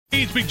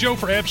Hey, it's Big Joe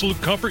for Absolute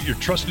Comfort, your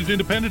trusted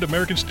independent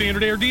American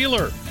Standard Air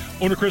dealer.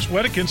 Owner Chris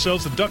Wedekin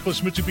sells the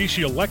ductless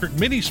Mitsubishi electric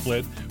mini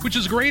split, which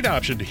is a great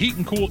option to heat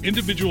and cool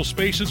individual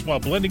spaces while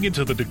blending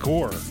into the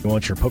decor. You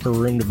want your poker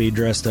room to be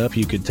dressed up,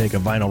 you could take a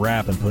vinyl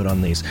wrap and put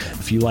on these.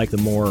 If you like the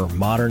more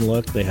modern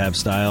look, they have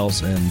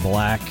styles in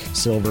black,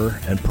 silver,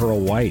 and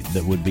pearl white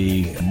that would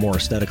be more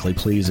aesthetically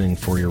pleasing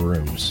for your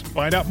rooms.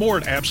 Find out more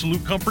at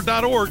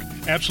AbsoluteComfort.org.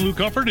 Absolute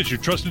Comfort is your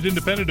trusted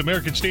independent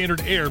American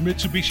Standard Air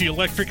Mitsubishi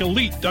Electric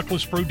Elite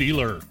Ductless Pro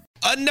dealer.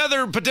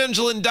 Another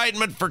potential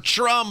indictment for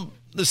Trump,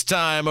 this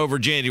time over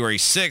January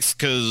 6th,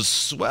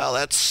 because, well,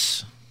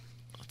 that's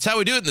how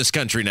we do it in this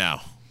country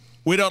now.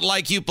 We don't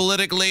like you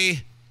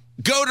politically.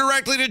 Go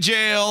directly to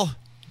jail.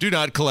 Do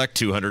not collect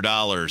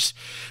 $200.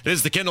 It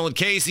is the Kendall and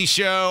Casey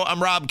Show.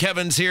 I'm Rob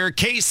Kevins here.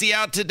 Casey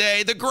out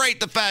today. The great,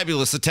 the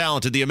fabulous, the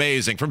talented, the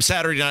amazing. From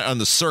Saturday Night on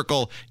the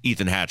Circle,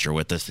 Ethan Hatcher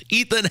with us.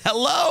 Ethan,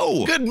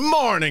 hello. Good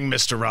morning,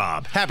 Mr.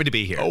 Rob. Happy to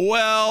be here.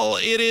 Well,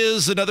 it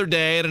is another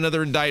day and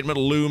another indictment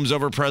looms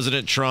over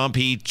President Trump.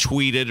 He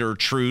tweeted or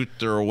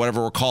truthed or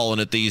whatever we're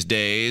calling it these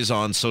days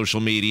on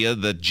social media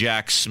that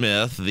Jack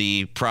Smith,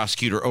 the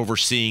prosecutor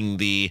overseeing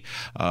the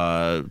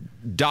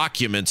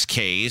documents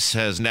case,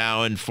 has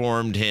now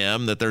informed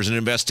him that there's an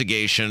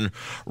investigation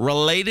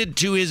related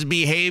to his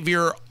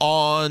behavior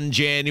on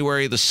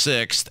January the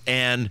 6th,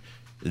 and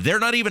they're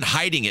not even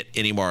hiding it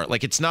anymore.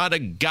 Like, it's not a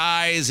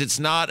guise, it's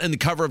not in the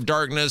cover of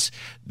darkness.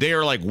 They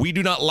are like, we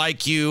do not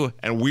like you,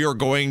 and we are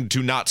going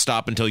to not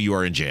stop until you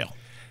are in jail.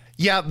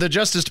 Yeah, the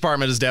Justice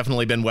Department has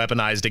definitely been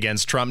weaponized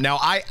against Trump. Now,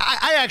 I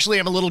actually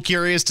am a little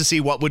curious to see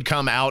what would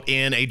come out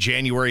in a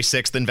January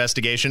 6th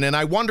investigation, and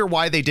I wonder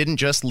why they didn't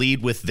just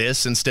lead with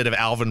this instead of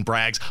Alvin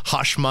Bragg's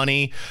hush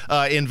money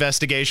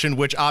investigation,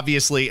 which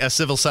obviously a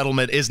civil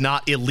settlement is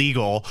not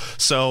illegal.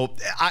 So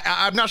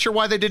I'm not sure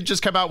why they didn't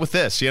just come out with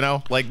this, you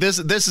know? Like, this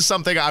is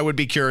something I would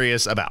be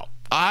curious about.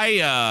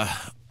 I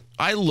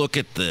look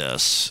at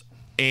this,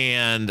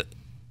 and,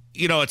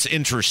 you know, it's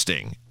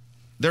interesting.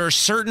 There are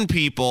certain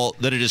people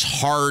that it is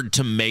hard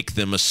to make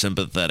them a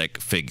sympathetic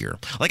figure.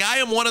 Like, I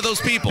am one of those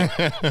people.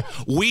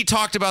 We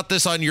talked about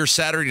this on your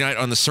Saturday Night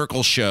on the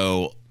Circle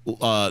show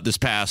this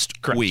past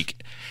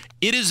week.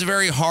 It is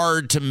very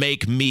hard to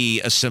make me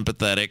a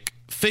sympathetic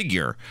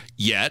figure.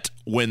 Yet,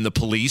 when the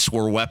police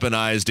were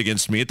weaponized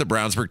against me at the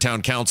Brownsburg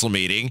Town Council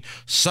meeting,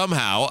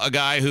 somehow a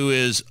guy who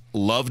is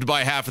loved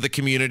by half of the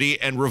community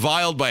and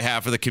reviled by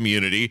half of the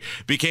community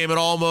became an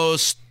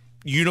almost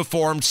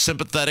uniformed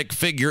sympathetic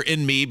figure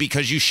in me,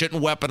 because you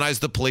shouldn't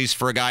weaponize the police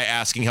for a guy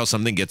asking how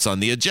something gets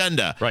on the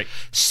agenda. Right.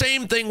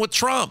 Same thing with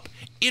Trump.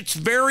 It's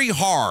very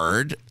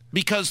hard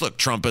because, look,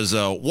 Trump is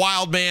a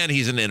wild man.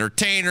 He's an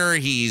entertainer.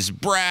 He's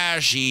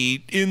brash.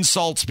 He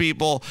insults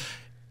people.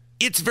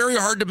 It's very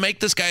hard to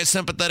make this guy a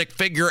sympathetic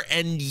figure,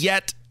 and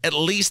yet, at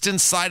least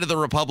inside of the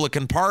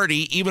Republican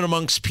Party, even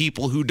amongst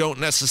people who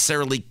don't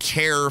necessarily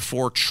care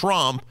for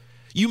Trump,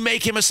 you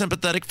make him a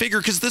sympathetic figure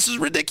because this is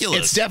ridiculous.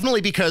 It's definitely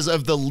because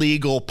of the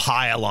legal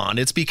pile-on.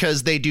 It's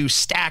because they do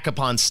stack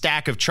upon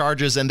stack of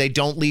charges and they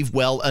don't leave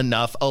well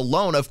enough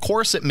alone. Of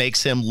course, it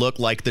makes him look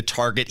like the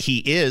target he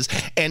is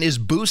and is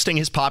boosting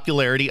his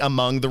popularity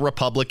among the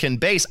Republican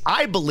base.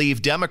 I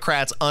believe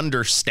Democrats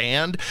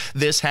understand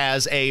this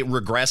has a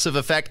regressive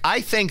effect.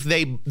 I think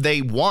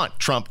they want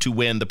Trump to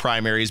win the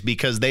primaries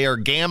because they are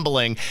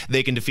gambling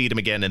they can defeat him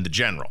again in the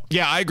general.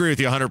 Yeah, I agree with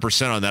you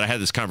 100% on that. I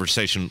had this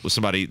conversation with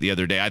somebody the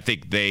other day. I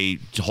think they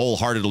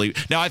wholeheartedly.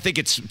 Now, I think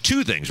it's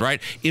two things, right?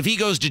 If he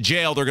goes to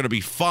jail, they're going to be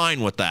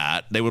fine with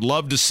that. They would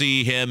love to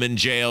see him in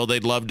jail.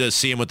 They'd love to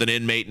see him with an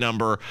inmate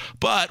number.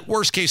 But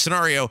worst case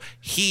scenario,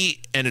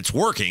 and it's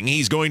working,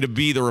 he's going to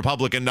be the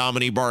Republican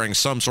nominee barring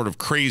some sort of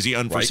crazy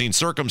unforeseen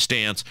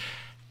circumstance.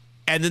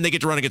 And then they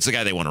get to run against the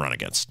guy they want to run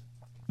against.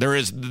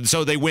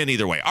 So they win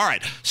either way. All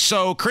right.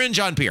 So Corinne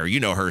Jean-Pierre, you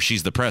know her.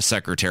 She's the press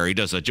secretary.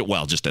 Does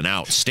just an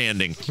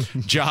outstanding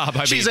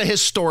job. She's a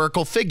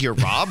historical figure,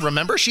 Rob.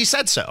 Remember, she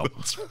said so.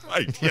 That's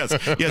right.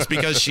 Yes,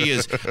 because she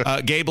is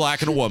gay,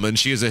 black, and a woman.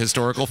 She is a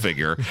historical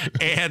figure,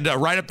 and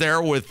right up there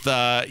with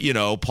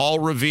Paul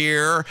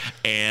Revere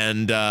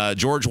and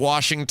George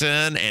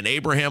Washington and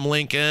Abraham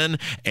Lincoln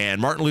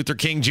and Martin Luther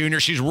King Jr.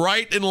 She's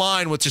right in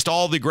line with just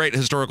all the great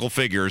historical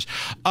figures.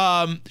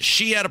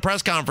 She had a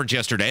press conference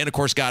yesterday, and of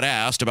course got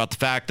asked about the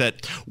fact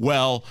that,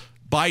 well,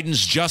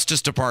 Biden's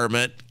Justice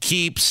Department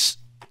keeps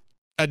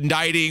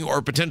indicting or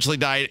potentially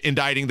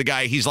indicting the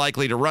guy he's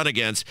likely to run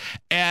against.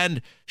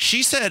 And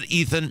she said,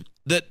 Ethan,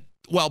 that,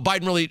 well,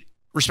 Biden really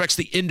respects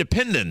the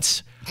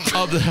independence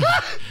of the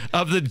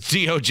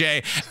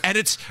DOJ. And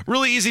it's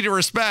really easy to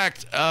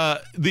respect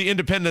the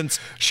independence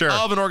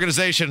of an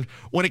organization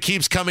when it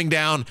keeps coming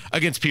down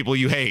against people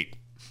you hate.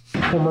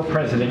 Former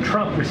President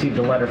Trump received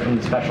a letter from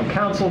the special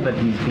counsel that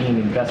he's being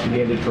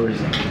investigated for his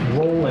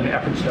role in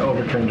efforts to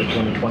overturn the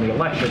 2020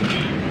 election.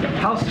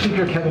 House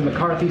Speaker Kevin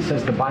McCarthy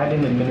says the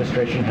Biden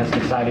administration has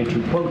decided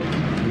to, quote,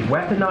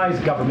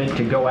 weaponize government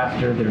to go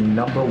after their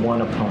number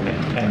one opponent,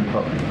 end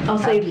quote. I'll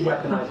say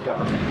weaponize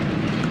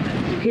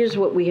government. Here's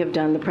what we have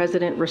done. The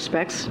president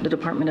respects the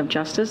Department of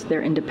Justice,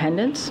 their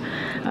independence.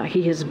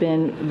 He has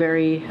been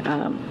very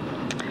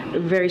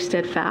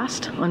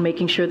steadfast on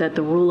making sure that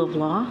the rule of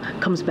law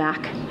comes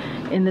back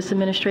in this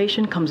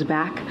administration, comes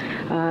back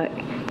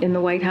in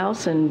the White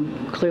House,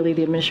 and clearly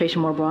the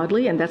administration more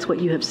broadly, and that's what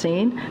you have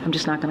seen. I'm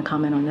just not going to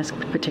comment on this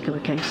particular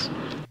case.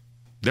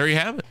 There you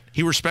have it.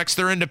 He respects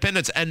their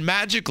independence, and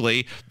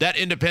magically, that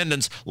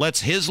independence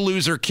lets his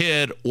loser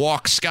kid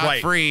walk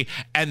scot-free,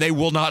 and they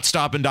will not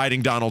stop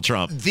indicting Donald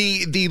Trump.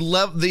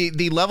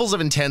 The levels of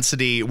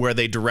intensity where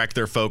they direct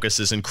their focus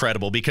is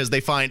incredible, because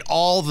they find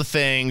all the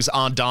things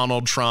on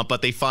Donald Trump,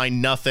 but they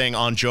find nothing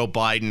on Joe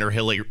Biden or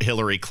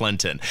Hillary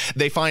Clinton.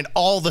 They find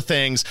all the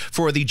things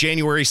for the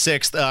January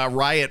 6th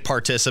riot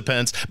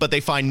participants, but they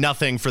find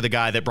nothing for the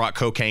guy that brought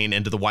cocaine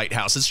into the White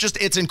House.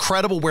 It's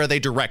incredible where they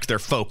direct their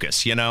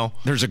focus, you know?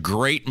 There's a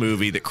great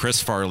movie that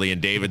Chris Farley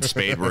and David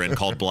Spade were in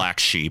called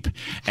Black Sheep.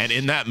 And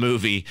in that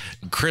movie,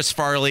 Chris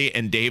Farley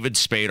and David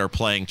Spade are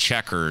playing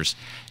checkers.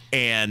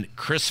 And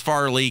Chris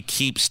Farley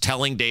keeps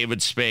telling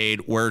David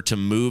Spade where to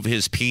move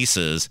his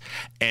pieces,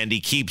 and he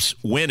keeps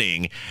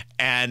winning,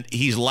 and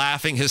he's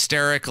laughing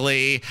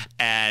hysterically,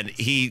 and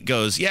he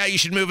goes, yeah, you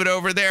should move it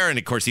over there. And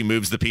of course he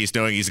moves the piece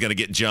knowing he's going to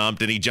get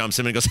jumped, and he jumps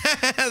him and goes,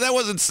 that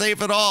wasn't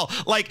safe at all.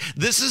 Like,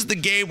 this is the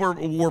game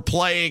we're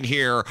playing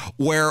here,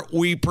 where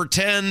we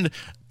pretend,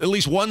 at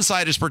least one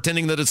side is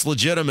pretending that it's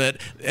legitimate,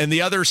 and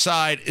the other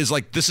side is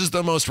like, this is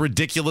the most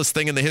ridiculous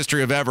thing in the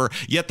history of ever.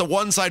 Yet the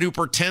one side who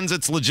pretends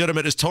it's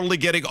legitimate is totally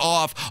getting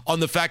off on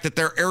the fact that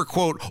they're, air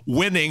quote,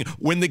 winning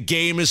when the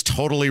game is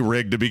totally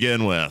rigged to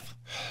begin with.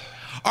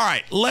 All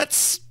right,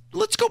 let's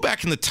go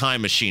back in the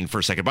time machine for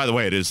a second. By the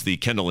way, it is the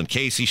Kendall and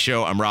Casey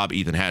show. I'm Rob.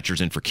 Ethan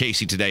Hatcher's in for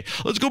Casey today.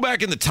 Let's go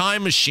back in the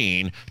time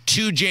machine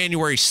to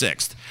January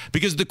 6th,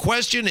 because the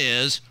question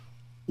is,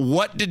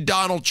 what did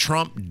Donald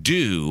Trump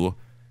do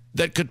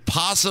that could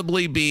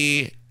possibly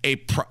be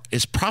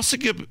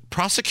prosecutable?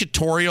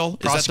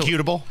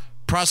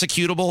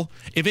 Prosecutable.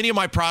 If any of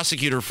my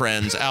prosecutor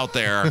friends out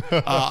there,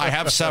 I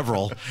have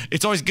several.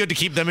 It's always good to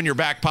keep them in your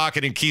back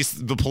pocket in case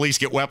the police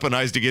get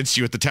weaponized against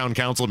you at the town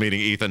council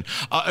meeting, Ethan.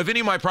 If any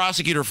of my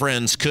prosecutor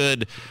friends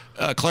could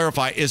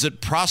clarify, is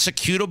it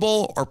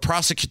prosecutable or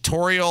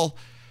prosecutorial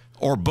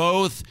or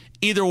both?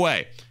 Either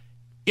way,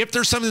 if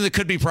there's something that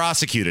could be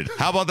prosecuted,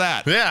 how about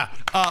that? Yeah.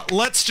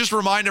 Let's just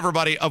remind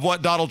everybody of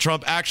what Donald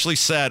Trump actually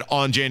said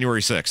on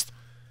January 6th.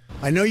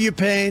 I know your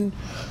pain.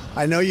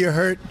 I know you're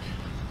hurt.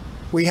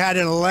 We had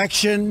an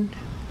election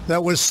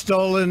that was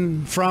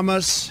stolen from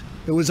us.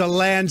 It was a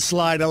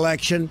landslide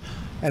election,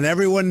 and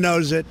everyone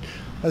knows it,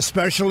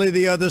 especially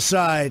the other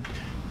side.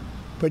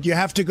 But you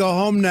have to go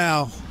home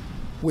now.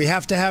 We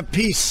have to have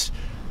peace.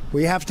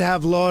 We have to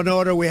have law and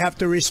order. We have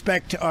to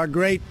respect our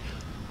great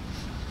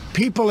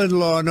people in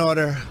law and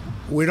order.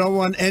 We don't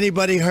want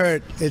anybody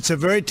hurt. It's a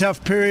very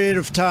tough period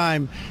of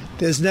time.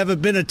 There's never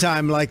been a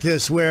time like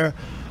this where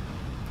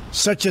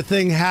such a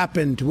thing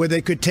happened, where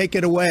they could take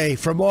it away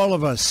from all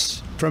of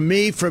us, from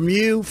me, from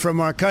you,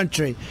 from our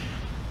country.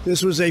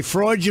 This was a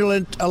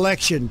fraudulent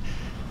election,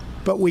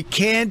 but we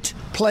can't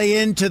play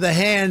into the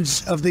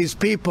hands of these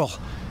people.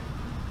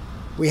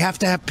 We have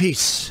to have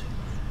peace.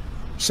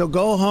 So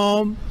go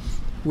home.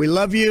 We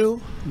love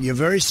you. You're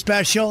very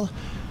special.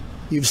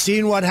 You've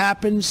seen what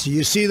happens.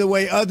 You see the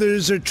way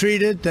others are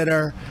treated that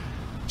are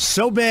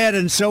so bad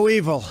and so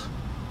evil.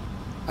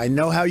 I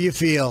know how you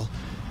feel.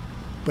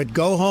 But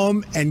go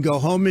home and go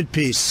home in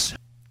peace.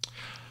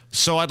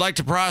 So I'd like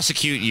to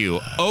prosecute you.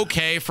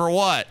 Okay, for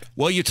what?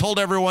 Well, you told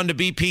everyone to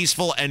be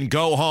peaceful and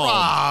go home.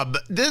 Rob,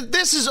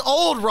 this is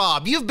old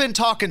Rob. You've been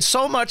talking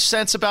so much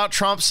sense about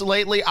Trump's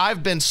lately.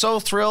 I've been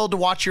so thrilled to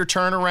watch your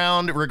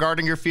turnaround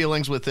regarding your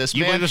feelings with this man.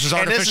 You believe this was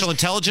artificial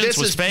intelligence?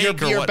 Was fake?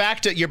 You're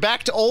back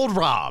to old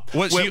Rob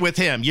with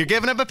him. You're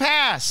giving him a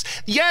pass.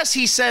 Yes,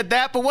 he said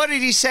that, but what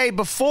did he say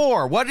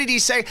before? What did he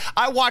say?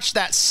 I watched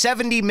that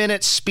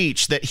 70-minute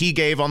speech that he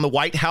gave on the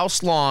White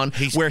House lawn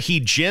where he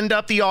ginned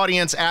up the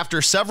audience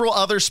after several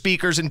other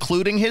speakers,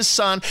 including his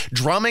son,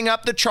 drumming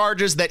up the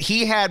charges that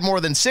he had more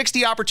than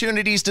 60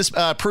 opportunities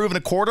to prove in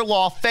a court of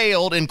law,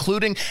 failed,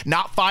 including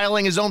not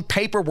filing his own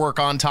paperwork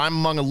on time,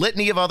 among a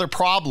litany of other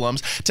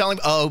problems, telling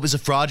him, it was a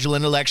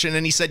fraudulent election.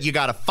 And he said, you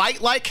got to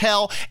fight like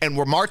hell, and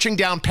we're marching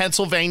down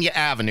Pennsylvania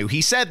Avenue.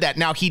 He said that.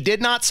 Now, he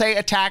did not say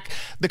attack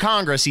the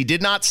Congress. He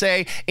did not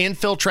say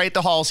infiltrate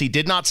the halls. He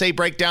did not say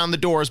break down the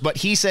doors, but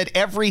he said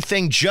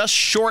everything just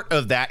short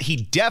of that. He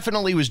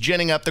definitely was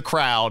ginning up the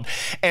crowd.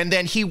 And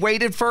then he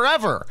waited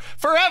forever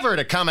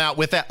to come out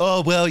with that,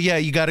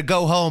 you got to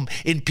go home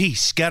in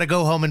peace,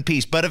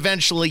 But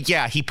eventually,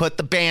 he put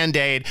the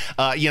Band-Aid,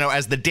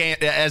 as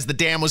the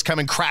dam was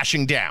coming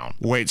crashing down.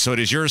 Wait, so it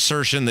is your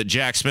assertion that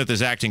Jack Smith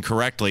is acting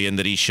correctly and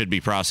that he should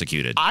be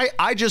prosecuted? I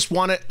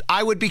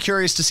would be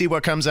curious to see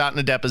what comes out in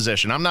a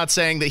deposition. I'm not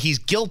saying that he's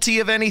guilty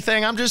of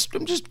anything. I'm just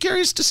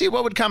curious to see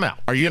what would come out.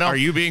 Are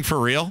you being for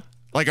real?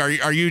 Like,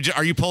 are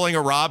you pulling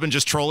a Rob and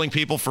just trolling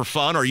people for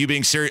fun? Or are you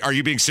being serious? Are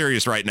you being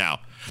serious right now?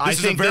 I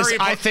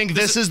think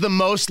this is the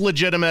most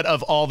legitimate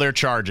of all their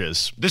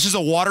charges. This is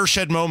a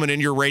watershed moment in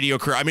your radio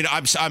career. I mean,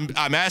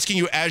 I'm asking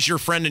you as your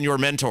friend and your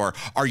mentor,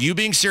 are you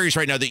being serious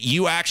right now that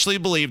you actually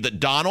believe that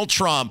Donald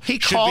Trump he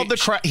called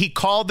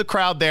the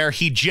crowd there,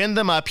 he ginned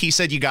them up, he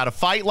said you got to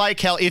fight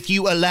like hell if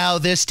you allow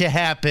this to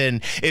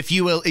happen, if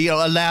you will,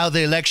 allow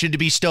the election to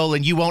be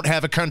stolen, you won't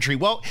have a country.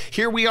 Well,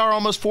 here we are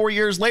almost 4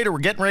 years later, we're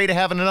getting ready to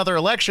have another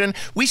election.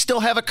 We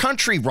still have a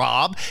country,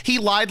 Rob. He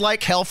lied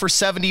like hell for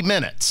 70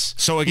 minutes.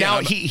 So again,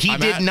 now, he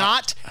did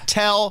not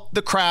tell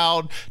the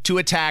crowd to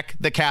attack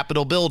the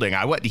Capitol building.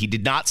 He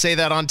did not say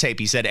that on tape.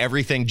 He said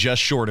everything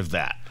just short of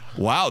that.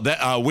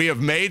 Wow, we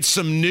have made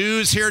some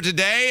news here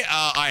today.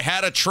 I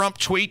had a Trump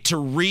tweet to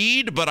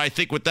read, but I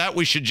think with that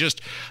we should just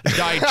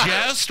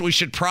digest. We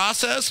should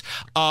process.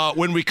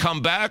 When we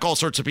come back, all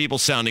sorts of people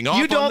sounding off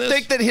on this. You don't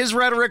think that his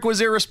rhetoric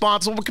was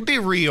irresponsible? It could be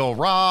real,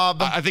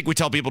 Rob. I think we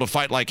tell people to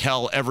fight like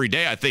hell every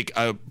day. I think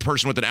a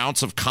person with an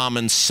ounce of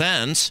common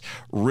sense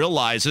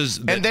realizes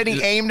that... And then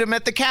he aimed him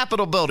at the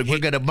Capitol building. We're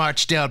going to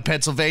march down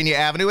Pennsylvania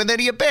Avenue, and then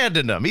he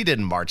abandoned him. He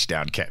didn't march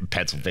down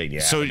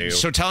Pennsylvania Avenue.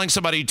 So telling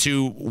somebody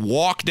to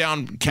walk down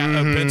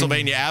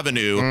Pennsylvania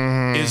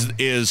Avenue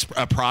is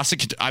a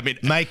prosecutor. I mean,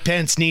 Mike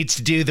Pence needs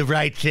to do the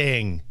right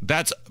thing.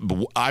 I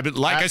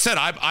said,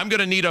 I'm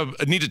going to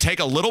need to take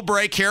a little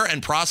break here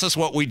and process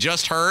what we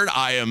just heard.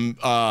 I am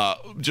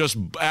just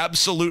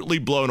absolutely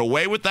blown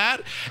away with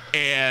that,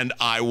 and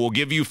I will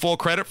give you full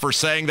credit for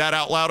saying that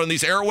out loud on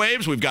these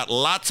airwaves. We've got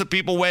lots of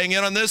people weighing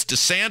in on this.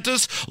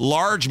 DeSantis,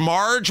 Large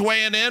Marge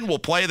weighing in. We'll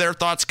play their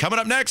thoughts coming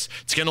up next.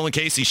 It's Kendall and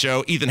Casey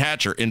Show. Ethan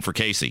Hatcher in for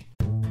Casey.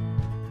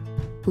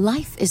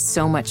 Life is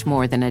so much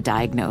more than a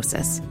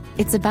diagnosis.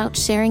 It's about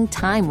sharing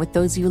time with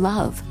those you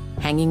love,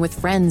 hanging with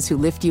friends who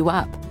lift you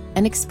up,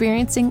 and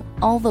experiencing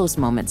all those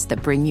moments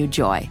that bring you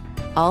joy.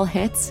 All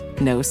hits,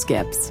 no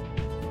skips.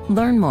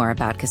 Learn more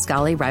about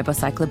Kisqali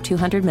Ribociclib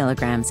 200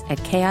 milligrams at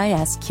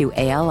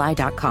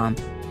KISQALI.com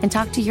and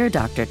talk to your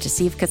doctor to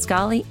see if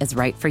Kisqali is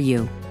right for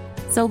you.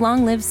 So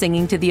long live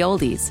singing to the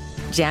oldies,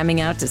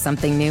 jamming out to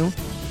something new,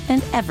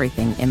 and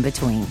everything in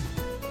between.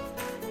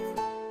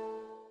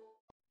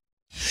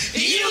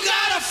 You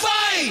gotta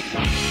fight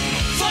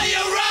for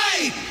your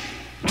right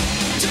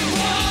to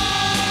party.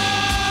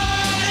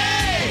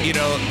 You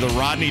know, the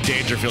Rodney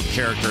Dangerfield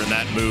character in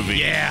that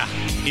movie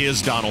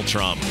is Donald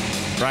Trump,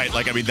 right?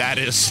 Like, I mean, that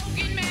is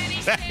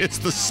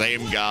the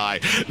same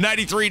guy.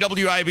 93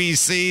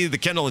 WIBC, the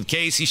Kendall and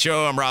Casey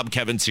Show. I'm Rob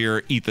Kevins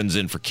here. Ethan's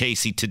in for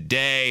Casey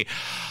today.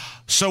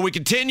 So we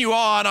continue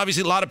on.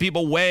 Obviously, a lot of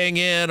people weighing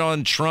in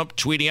on Trump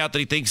tweeting out that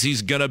he thinks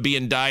he's going to be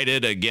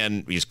indicted.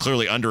 Again, he's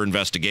clearly under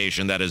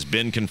investigation. That has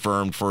been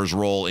confirmed for his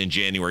role in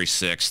January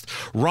 6th.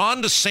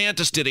 Ron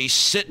DeSantis did a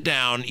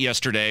sit-down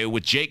yesterday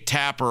with Jake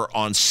Tapper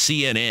on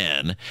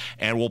CNN,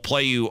 and we'll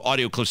play you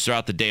audio clips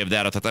throughout the day of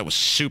that. I thought that was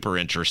super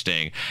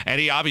interesting.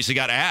 And he obviously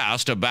got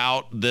asked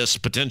about this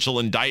potential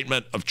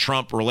indictment of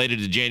Trump related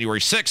to January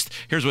 6th.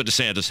 Here's what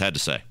DeSantis had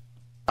to say.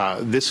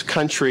 This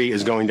country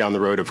is going down the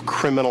road of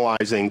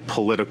criminalizing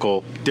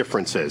political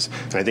differences,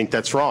 and I think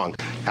that's wrong.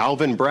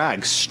 Alvin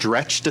Bragg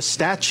stretched a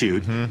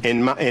statute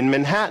in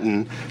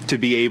Manhattan to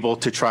be able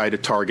to try to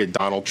target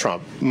Donald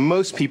Trump.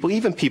 Most people,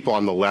 even people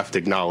on the left,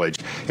 acknowledge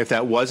if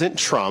that wasn't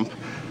Trump,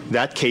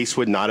 that case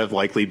would not have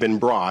likely been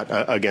brought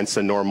against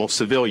a normal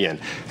civilian.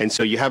 And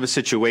so you have a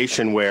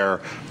situation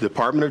where the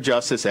Department of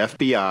Justice,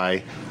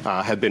 FBI,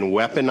 have been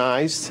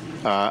weaponized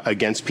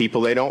against people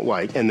they don't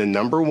like. And the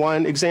number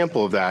one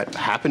example of that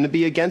happened to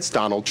be against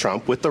Donald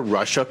Trump with the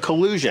Russia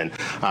collusion.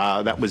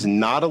 That was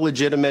not a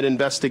legitimate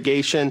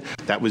investigation.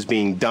 That was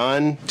being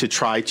done to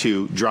try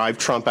to drive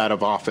Trump out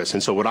of office.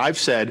 And so what I've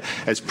said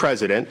as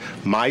president,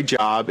 my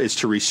job is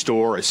to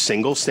restore a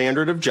single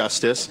standard of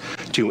justice,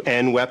 to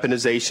end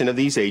weaponization of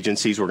these agencies.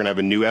 We're going to have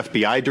a new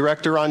FBI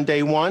director on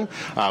day one.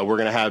 We're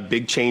going to have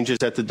big changes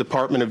at the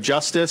Department of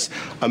Justice.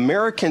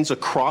 Americans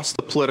across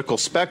the political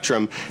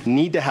spectrum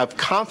need to have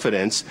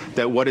confidence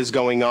that what is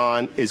going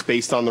on is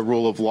based on the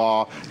rule of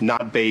law,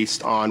 not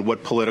based on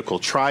what political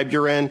tribe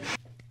you're in.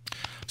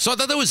 So I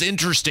thought that was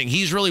interesting.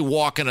 He's really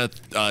walking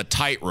a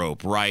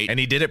tightrope, right? And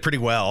he did it pretty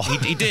well.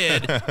 He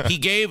did.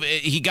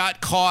 He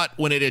got caught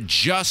when it had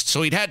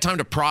so he'd had time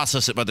to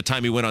process it by the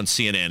time he went on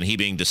CNN, he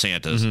being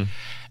DeSantis.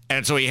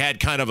 And so he had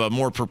kind of a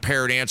more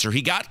prepared answer.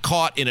 He got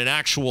caught in an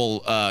actual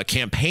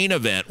campaign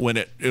event when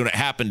it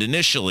happened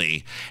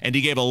initially, and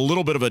he gave a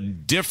little bit of a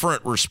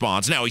different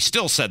response. Now, he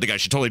still said the guy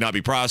should totally not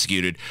be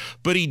prosecuted,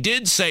 but he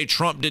did say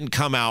Trump didn't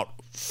come out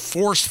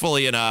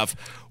forcefully enough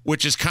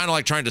which is kind of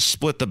like trying to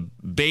split the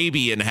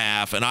baby in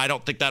half, and I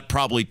don't think that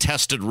probably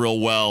tested real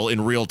well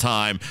in real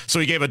time, so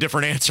he gave a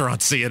different answer on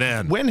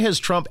CNN. When has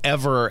Trump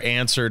ever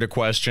answered a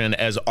question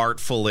as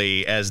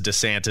artfully as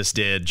DeSantis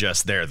did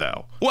just there,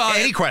 though? Well,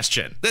 any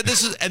question.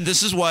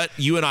 This is what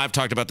you and I have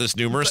talked about this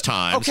numerous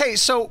times. Okay,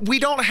 so we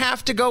don't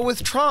have to go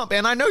with Trump,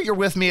 and I know you're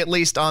with me at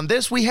least on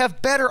this. We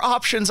have better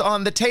options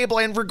on the table,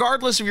 and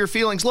regardless of your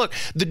feelings, look,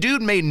 the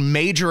dude made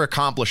major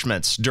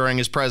accomplishments during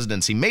his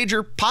presidency,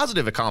 major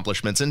positive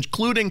accomplishments,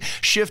 including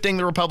shifting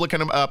the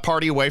Republican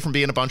Party away from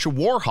being a bunch of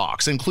war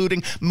hawks,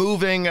 including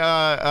moving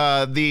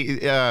the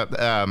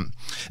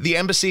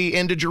embassy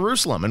into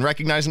Jerusalem and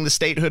recognizing the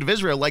statehood of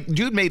Israel. Like,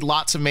 dude made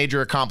lots of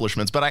major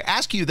accomplishments. But I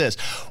ask you this,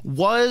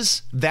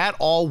 was that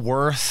all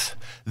worth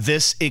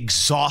this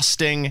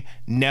exhausting,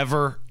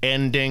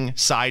 never-ending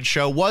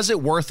sideshow? Was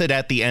it worth it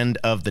at the end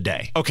of the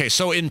day? Okay,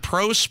 so in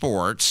pro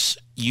sports,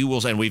 you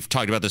will, and we've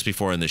talked about this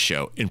before in this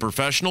show, in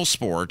professional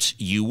sports,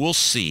 you will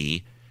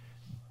see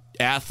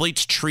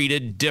athletes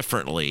treated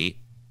differently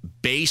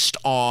based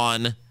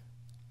on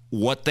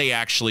what they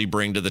actually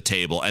bring to the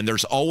table. And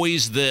there's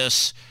always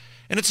this,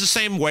 and it's the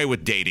same way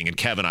with dating, and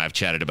Kevin and I have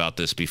chatted about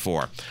this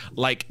before.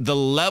 Like, the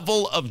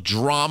level of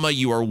drama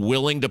you are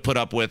willing to put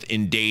up with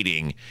in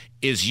dating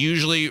is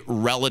usually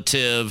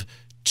relative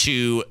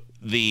to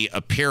the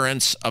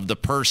appearance of the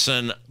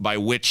person by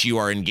which you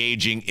are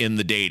engaging in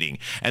the dating.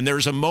 And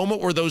there's a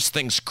moment where those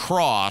things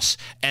cross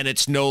and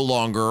it's no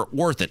longer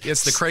worth it.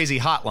 It's the crazy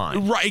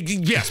hotline. Right.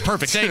 Yes,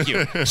 perfect. Thank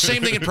you.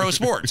 Same thing in pro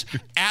sports.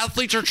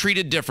 Athletes are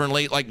treated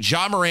differently. Like,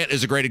 Ja Morant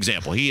is a great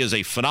example. He is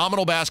a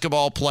phenomenal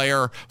basketball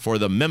player for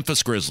the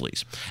Memphis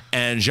Grizzlies.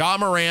 And Ja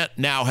Morant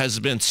now has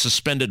been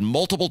suspended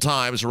multiple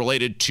times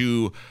related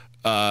to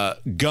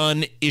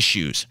gun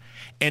issues.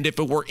 And if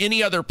it were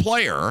any other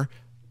player,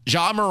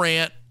 Ja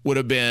Morant would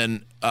have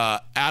been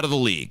out of the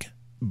league.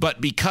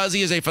 But because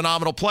he is a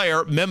phenomenal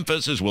player,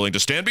 Memphis is willing to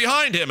stand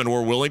behind him, and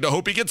we're willing to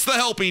hope he gets the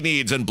help he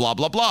needs, and blah,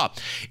 blah, blah.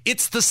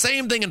 It's the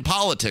same thing in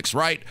politics,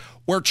 right?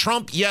 Where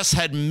Trump, yes,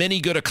 had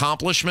many good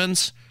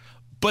accomplishments,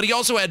 but he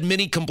also had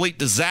many complete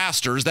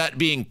disasters, that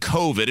being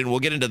COVID, and we'll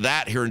get into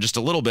that here in just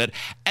a little bit.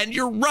 And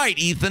you're right,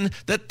 Ethan,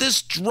 that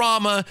this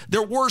drama,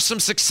 there were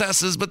some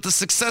successes, but the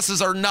successes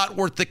are not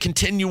worth the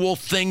continual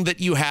thing that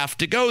you have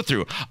to go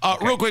through.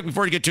 Okay. Real quick,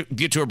 before we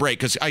get to a break,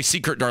 because I see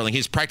Kurt Darling,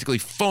 he's practically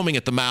foaming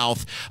at the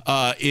mouth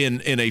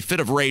in a fit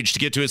of rage to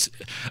get to his...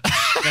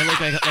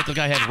 like the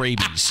guy had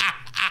rabies.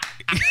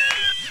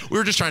 We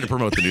were just trying to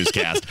promote the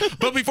newscast.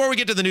 But before we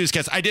get to the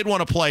newscast, I did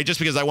want to play, just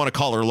because I want to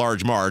call her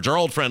Large Marge, our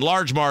old friend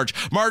Large Marge,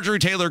 Marjorie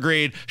Taylor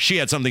Greene. She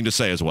had something to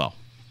say as well.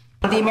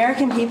 The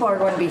American people are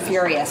going to be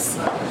furious.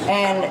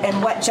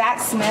 And what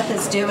Jack Smith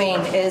is doing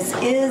is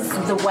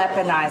the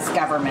weaponized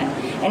government.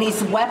 And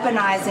he's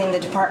weaponizing the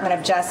Department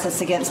of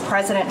Justice against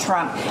President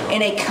Trump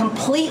in a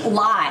complete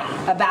lie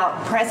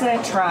about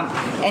President Trump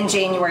and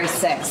January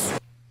 6th.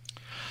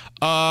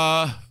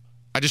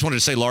 I just wanted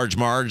to say Large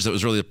Marge. That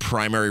was really the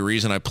primary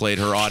reason I played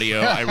her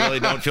audio. I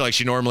really don't feel like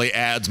she normally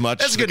adds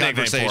much to the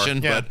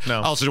conversation. Yeah, but I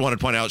also wanted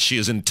to point out she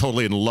is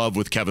totally in love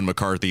with Kevin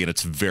McCarthy, and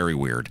it's very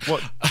weird. Well,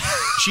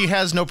 she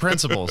has no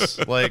principles.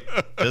 Like,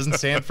 doesn't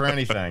stand for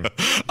anything.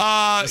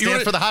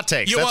 Stand for the hot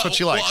takes. That's what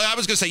she likes. Well, I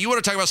was going to say, you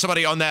want to talk about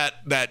somebody on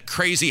that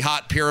crazy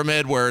hot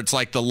pyramid where it's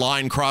like the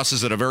line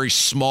crosses at a very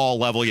small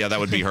level? Yeah, that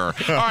would be her.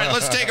 All right,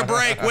 let's take a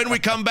break. When we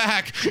come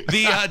back,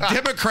 the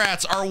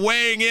Democrats are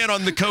weighing in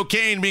on the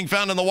cocaine being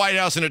found in the White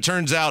House, and it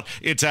turns out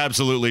it's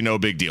absolutely no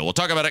big deal. We'll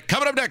talk about it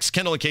coming up next.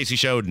 Kendall and Casey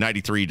Show,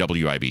 93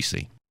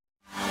 WIBC.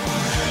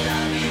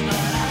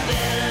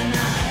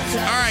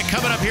 All right,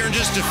 coming up here in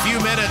just a few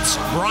minutes,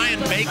 Brian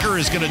Baker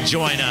is going to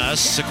join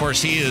us. Of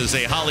course, he is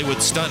a Hollywood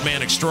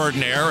stuntman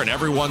extraordinaire, and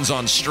everyone's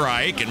on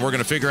strike, and we're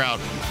going to figure out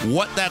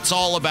what that's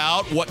all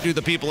about, what do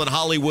the people in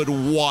Hollywood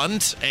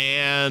want,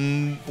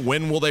 and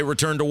when will they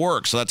return to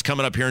work. So that's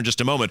coming up here in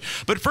just a moment.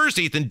 But first,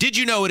 Ethan, did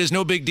you know it is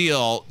no big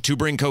deal to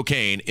bring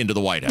cocaine into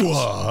the White House?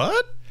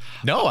 What?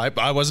 No,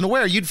 I wasn't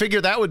aware. You'd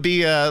figure that would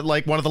be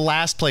like one of the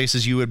last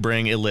places you would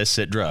bring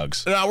illicit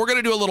drugs. Now, we're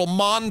going to do a little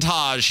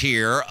montage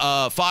here.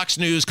 Fox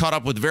News caught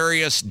up with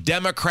various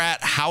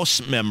Democrat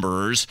House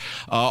members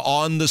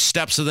on the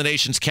steps of the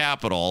nation's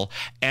Capitol,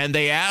 and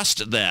they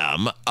asked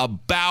them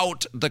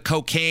about the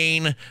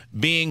cocaine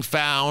being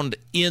found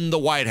in the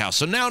White House.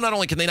 So now not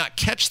only can they not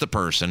catch the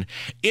person,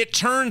 it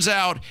turns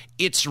out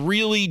it's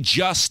really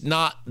just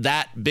not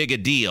that big a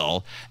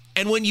deal.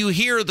 And when you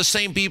hear the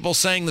same people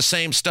saying the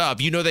same stuff,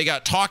 you know they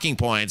got talking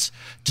points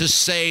to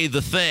say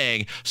the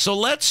thing. So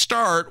let's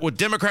start with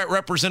Democrat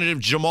Representative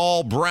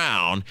Jamal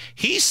Brown.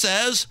 He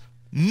says,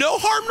 no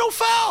harm, no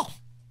foul.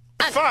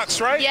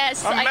 Fox, right?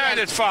 Yes, I'm mad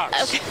at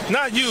Fox. Okay.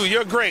 Not you,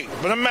 you're great,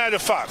 but I'm mad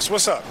at Fox.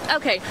 What's up?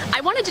 Okay, I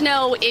wanted to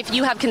know if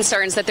you have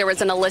concerns that there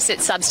was an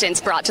illicit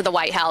substance brought to the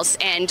White House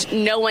and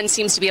no one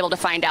seems to be able to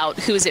find out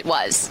whose it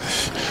was.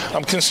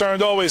 I'm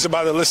concerned always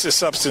about illicit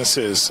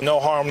substances. No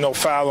harm, no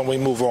foul, and we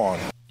move on.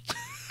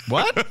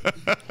 What?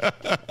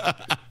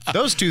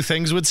 Those two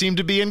things would seem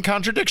to be in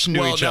contradiction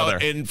to each other.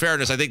 In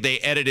fairness, I think they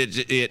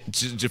edited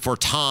it for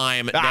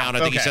time down. I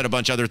think he said a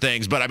bunch of other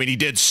things, but I mean, he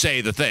did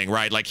say the thing,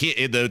 right? Like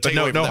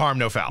no harm,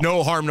 no foul.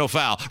 No harm, no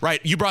foul. Right?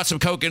 You brought some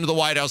coke into the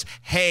White House.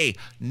 Hey,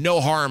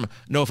 no harm,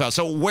 no foul.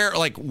 So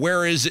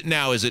where is it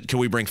now? Can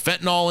we bring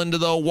fentanyl into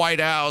the White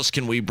House?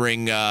 Can we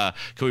bring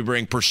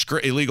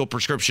illegal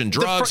prescription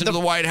drugs into the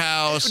White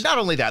House? Not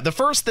only that, the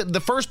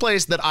first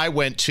place that I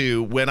went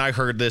to when I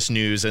heard this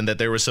news and that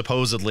there was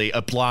supposedly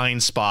a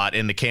blind spot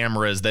in the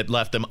cameras that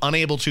left them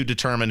unable to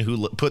determine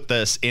who put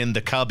this in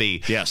the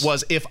cubby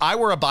was, if I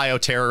were a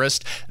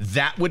bioterrorist,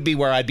 that would be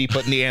where I'd be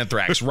putting the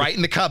anthrax, right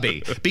in the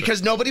cubby,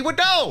 because nobody would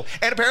know.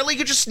 And apparently you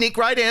could just sneak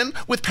right in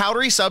with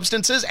powdery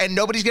substances and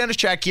nobody's going to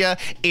check you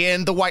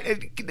in the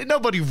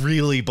Nobody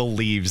really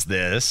believes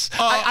this.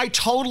 I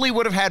totally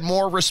would have had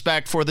more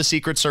respect for the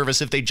Secret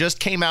Service if they just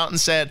came out and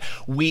said,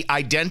 we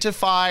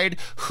identified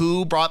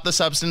who brought the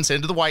substance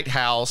into the White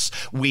House.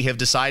 We have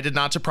decided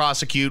not to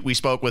prosecute. We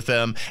spoke with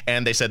them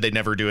and they said they'd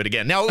never do it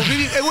again. Now,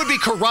 it would be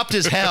corrupt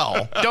as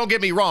hell. Don't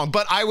get me wrong,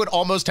 but I would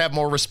almost have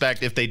more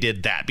respect if they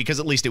did that, because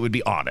at least it would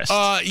be honest.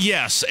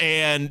 Yes,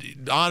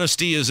 and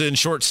honesty is in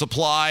short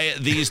supply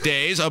these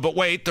days. But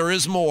wait, there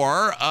is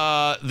more.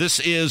 This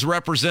is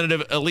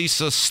Representative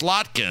Alyssa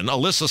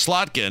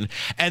Slotkin,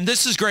 and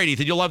this is great,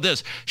 Ethan. You'll love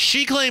this.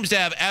 She claims to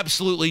have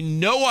absolutely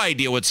no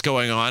idea what's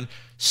going on,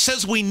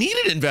 says we need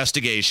an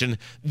investigation,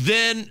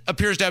 then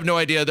appears to have no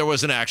idea there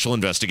was an actual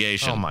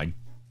investigation. Oh, my.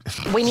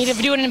 We need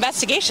to do an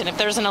investigation. If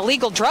there's an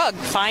illegal drug,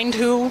 find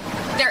who.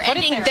 They're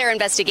ending their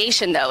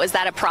investigation, though. Is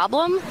that a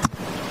problem?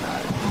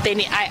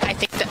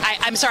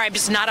 I'm sorry, I'm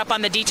just not up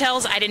on the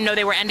details. I didn't know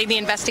they were ending the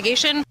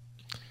investigation.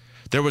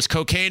 There was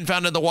cocaine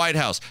found in the White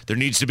House. There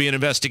needs to be an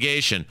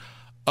investigation.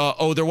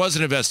 There was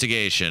an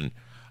investigation.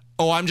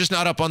 I'm just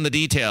not up on the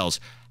details.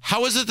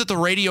 How is it that the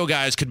radio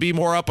guys could be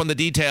more up on the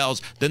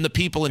details than the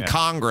people in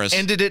Congress?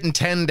 Ended it in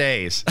 10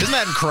 days. Isn't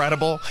that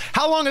incredible?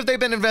 How long have they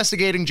been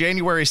investigating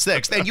January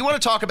 6th? And you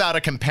want to talk about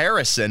a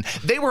comparison?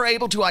 They were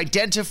able to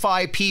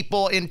identify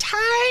people in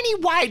tiny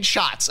wide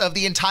shots of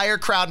the entire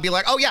crowd and be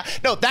like, oh, yeah,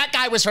 no, that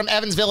guy was from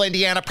Evansville,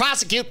 Indiana.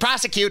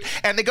 Prosecute.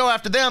 And they go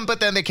after them, but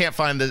then they can't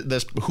find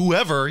this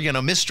whoever,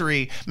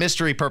 mystery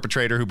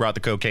perpetrator who brought the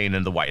cocaine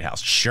into the White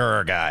House.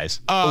 Sure,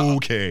 guys.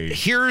 Okay.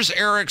 Here's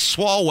Eric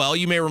Swalwell.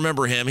 You may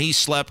remember him. He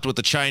slept with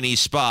a Chinese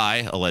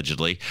spy,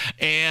 allegedly,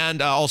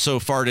 and also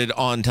farted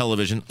on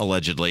television,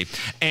 allegedly.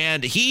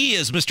 And he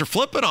is Mr.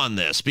 Flippin' on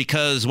this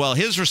because,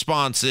 his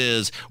response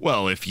is,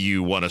 if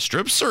you want to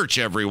strip search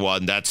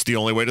everyone, that's the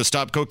only way to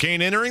stop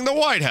cocaine entering the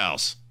White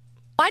House.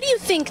 Why do you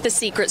think the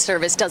Secret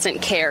Service doesn't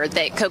care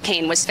that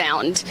cocaine was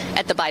found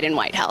at the Biden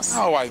White House?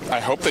 I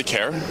hope they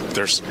care.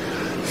 There's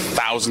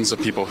thousands of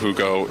people who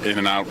go in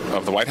and out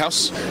of the White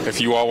House.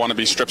 If you all want to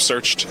be strip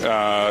searched,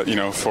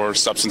 for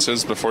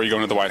substances before you go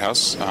into the White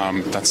House,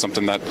 that's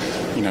something that,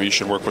 you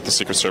should work with the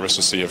Secret Service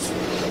to see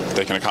if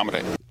they can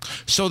accommodate.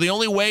 So the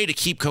only way to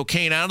keep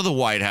cocaine out of the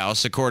White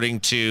House, according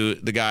to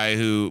the guy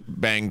who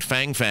banged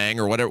Fang Fang,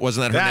 or whatever,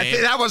 wasn't that her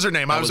name? That was her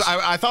name.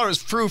 I thought it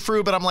was Frou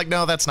Frou, but I'm like,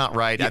 no, that's not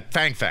right.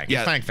 Fang Fang.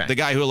 Yeah, Fang Fang. The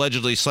guy who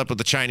allegedly slept with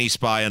the Chinese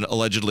spy and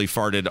allegedly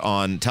farted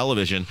on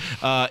television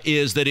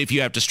is that if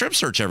you have to strip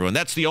search everyone,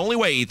 that's the only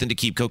way, Ethan, to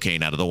keep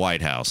cocaine out of the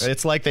White House.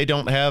 It's like they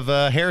don't have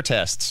hair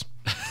tests.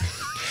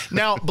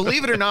 Now,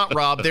 believe it or not,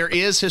 Rob, there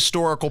is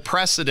historical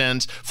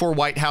precedent for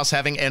White House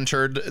having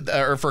entered,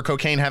 or for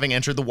cocaine having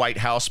entered the White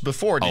House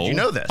before. Did you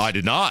know this? I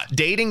did not.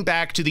 Dating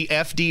back to the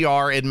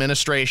FDR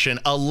administration,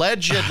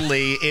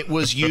 allegedly it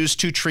was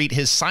used to treat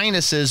his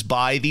sinuses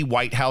by the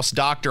White House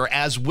doctor,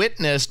 as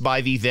witnessed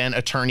by the then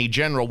Attorney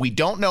General. We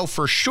don't know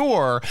for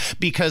sure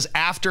because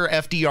after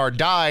FDR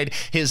died,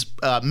 his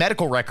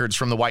medical records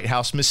from the White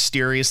House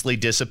mysteriously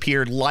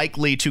disappeared,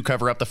 likely to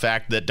cover up the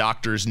fact that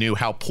doctors knew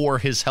how poor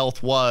his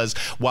health was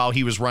while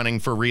he was running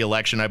for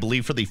re-election, I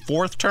believe, for the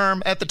 4th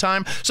term at the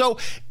time. So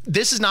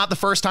this is not the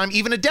first time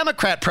even a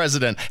Democrat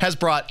president has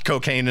brought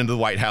cocaine into the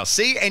White House.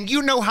 See? And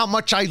you know how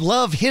much I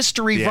love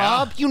history,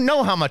 Rob. You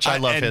know how much I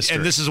love history.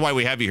 And this is why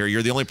we have you here.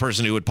 You're the only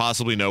person who would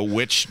possibly know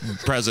which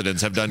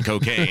presidents have done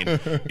cocaine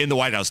in the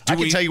White House. I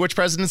can tell you which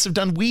presidents have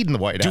done weed in the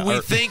White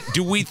House.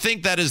 Do we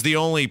think that is the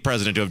only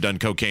president to have done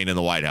cocaine in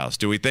the White House?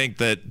 Do we think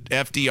that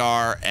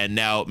FDR and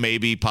now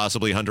maybe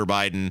possibly Hunter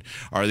Biden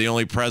are the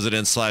only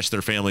presidents /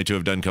 their family to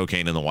have done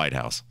cocaine in the White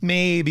House?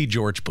 Maybe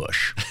George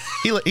Bush.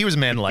 He was a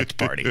man who liked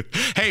to party.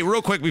 Hey,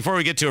 real quick before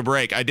we get to a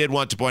break, I did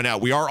want to point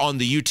out we are on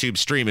the YouTube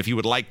stream. If you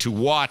would like to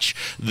watch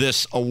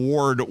this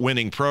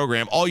award-winning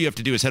program, all you have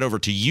to do is head over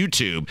to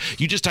YouTube.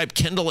 You just type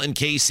Kendall and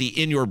Casey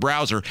in your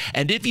browser.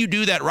 And if you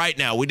do that right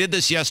now, we did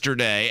this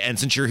yesterday, and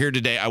since you're here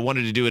today, I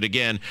wanted to do it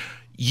again.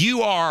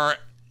 You are,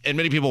 and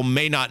many people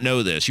may not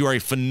know this, you are a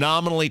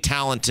phenomenally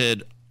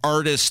talented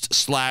artist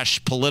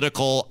 /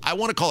 political, I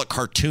want to call it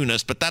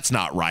cartoonist, but that's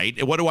not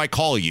right. What do I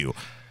call you?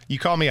 You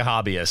call me a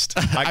hobbyist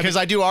because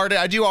I do art.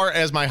 I do art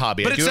as my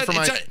hobby. But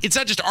it's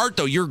not just art,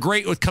 though. You're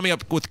great with coming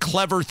up with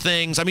clever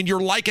things. I mean,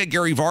 you're like a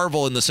Gary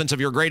Varvel in the sense of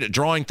you're great at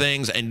drawing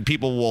things, and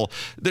people will.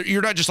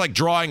 You're not just like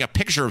drawing a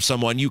picture of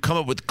someone. You come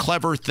up with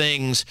clever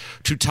things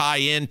to tie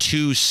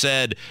into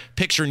said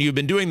picture, and you've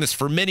been doing this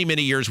for many,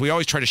 many years. We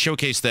always try to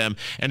showcase them.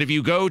 And if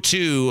you go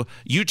to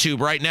YouTube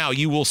right now,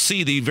 you will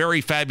see the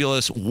very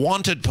fabulous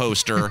Wanted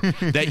poster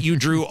that you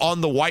drew on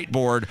the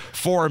whiteboard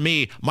for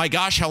me. My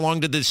gosh, how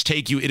long did this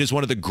take you? It is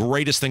one of the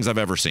greatest things I've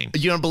ever seen.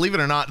 You know, believe it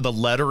or not, the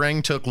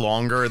lettering took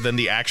longer than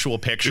the actual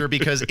picture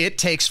because it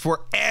takes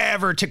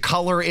forever to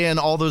color in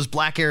all those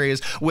black areas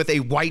with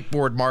a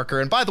whiteboard marker.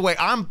 And by the way,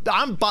 I'm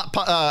ponying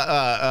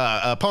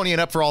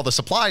up for all the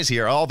supplies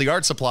here, all the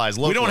art supplies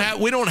locally.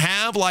 We don't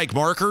have like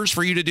markers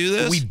for you to do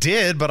this. We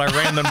did, but I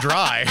ran them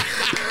dry.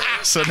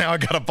 So now I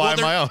got to buy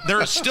my own.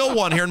 There's still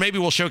one here, and maybe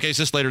we'll showcase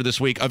this later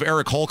this week, of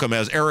Eric Holcomb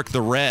as Eric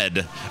the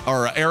Red,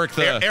 or Eric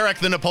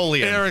the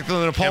Napoleon. Eric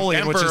the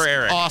Napoleon, Emperor which is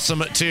Eric.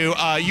 Awesome too.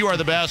 You are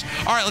the best.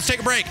 All right, let's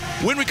take a break.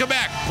 When we come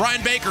back,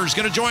 Brian Baker is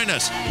going to join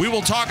us. We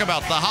will talk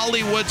about the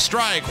Hollywood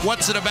strike.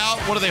 What's it about?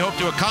 What do they hope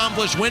to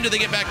accomplish? When do they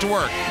get back to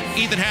work?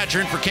 Ethan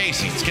Hatcher in for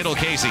Casey. It's Kendall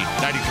Casey,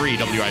 93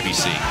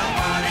 WIBC.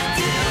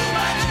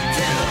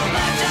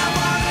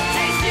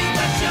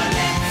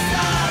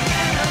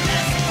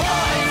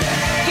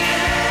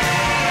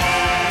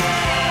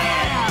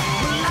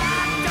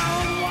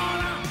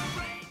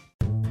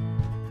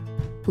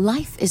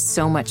 Life is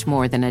so much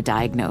more than a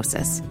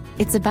diagnosis.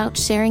 It's about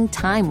sharing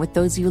time with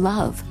those you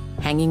love,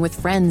 hanging with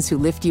friends who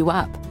lift you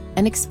up,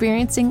 and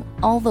experiencing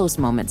all those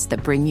moments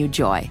that bring you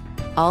joy.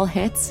 All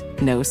hits,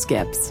 no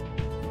skips.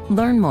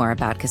 Learn more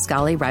about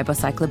Kisqali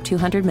Ribociclib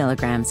 200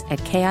 milligrams at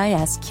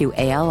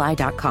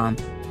KISQALI.com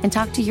and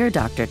talk to your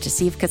doctor to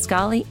see if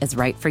Kisqali is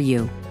right for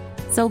you.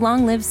 So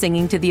long live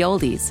singing to the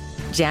oldies,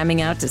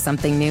 jamming out to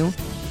something new,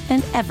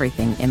 and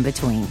everything in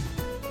between.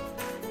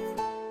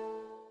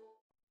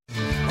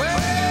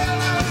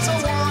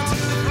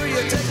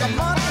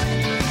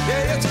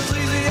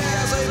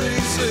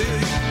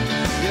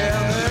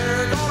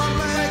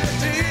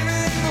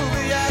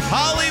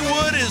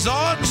 Hollywood is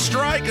on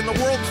strike and the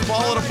world's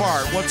falling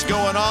apart. What's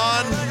going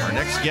on? Our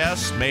next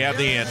guest may have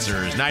the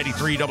answers.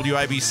 93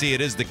 WIBC.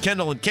 It is the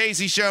Kendall and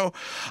Casey Show.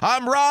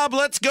 I'm Rob.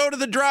 Let's go to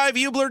the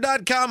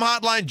driveubler.com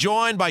hotline,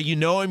 joined by you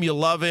know him, you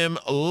love him,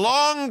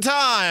 long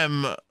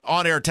time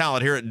on-air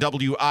talent here at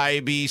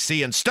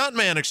WIBC and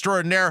stuntman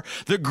extraordinaire,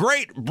 the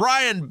great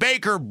Brian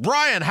Baker.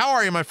 Brian, how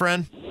are you, my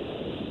friend?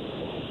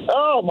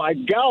 Oh, my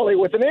golly.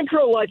 With an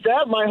intro like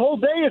that, my whole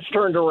day is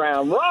turned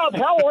around. Rob,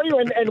 how are you?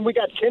 And we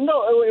got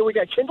Kendall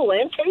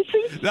and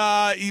Casey?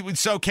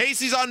 So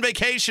Casey's on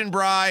vacation,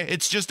 Bri.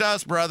 It's just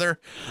us, brother.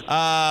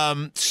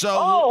 I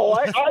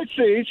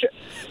see.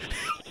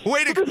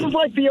 This is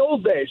like the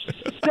old days.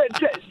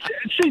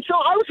 See, so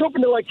I was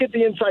hoping to get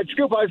the inside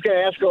scoop. I was going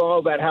to ask all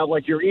about how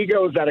your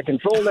ego is out of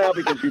control now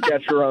because you've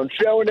got your own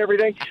show and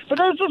everything. But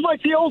this is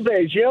like the old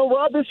days,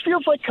 Rob. This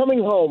feels like coming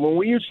home. When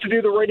we used to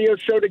do the radio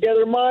show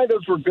together,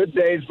 those were good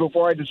days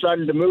before I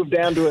decided to move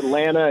down to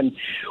Atlanta. And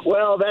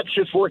well, that's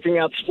just working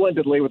out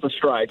splendidly with the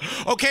strike.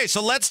 Okay,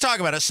 so let's talk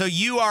about it. So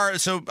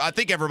I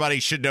think everybody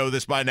should know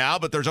this by now,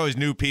 but there's always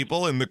new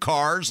people in the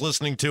cars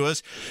listening to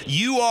us.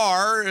 You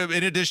are,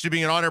 in addition to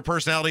being an on-air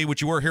personality,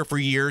 which you were here for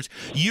years,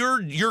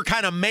 your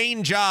kind of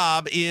main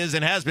job is,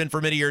 and has been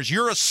for many years,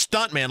 you're a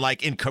stuntman,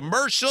 like in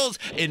commercials,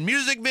 in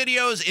music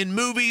videos, in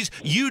movies.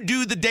 You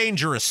do the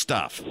dangerous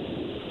stuff.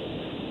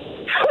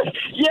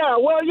 Yeah,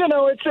 well,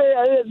 it's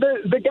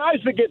the guys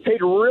that get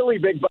paid really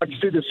big bucks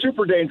do the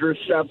super dangerous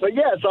stuff. But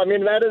yes, I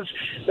mean that is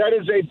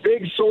a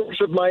big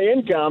source of my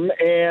income,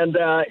 and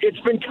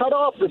it's been cut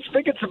off. The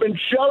spigots have been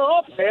shut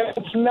off, and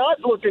it's not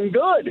looking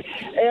good.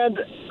 And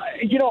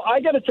I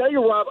got to tell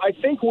you, Rob, I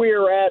think we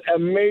are at a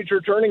major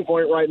turning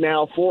point right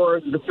now for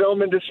the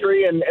film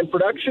industry and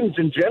productions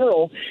in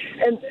general.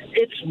 And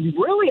it's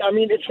really,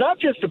 it's not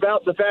just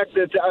about the fact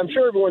that I'm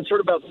sure everyone's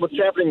heard about what's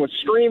happening with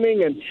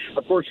streaming, and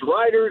of course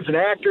writers and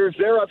actors,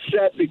 they're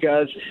upset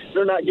because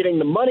they're not getting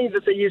the money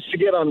that they used to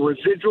get on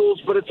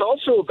residuals, but it's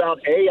also about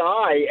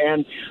AI.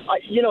 And,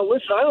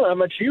 listen, I don't know how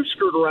much you've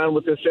screwed around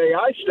with this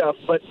AI stuff,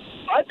 but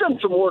I've done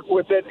some work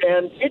with it,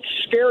 and it's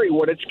scary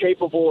what it's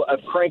capable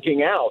of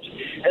cranking out.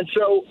 And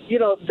so,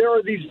 there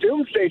are these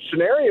doomsday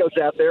scenarios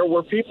out there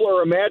where people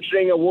are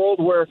imagining a world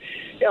where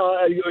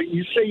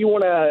you say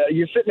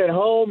you're sitting at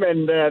home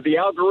and the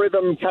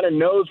algorithm kind of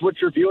knows what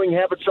your viewing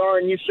habits are,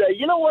 and you say,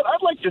 you know what,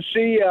 I'd like to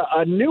see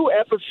a new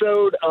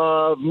episode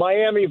of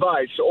Miami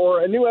Vice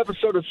or a new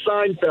episode of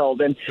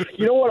Seinfeld, and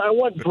you know what, I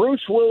want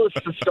Bruce Willis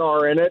to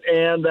star in it,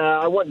 and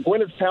I want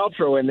Gwyneth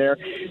Paltrow in there,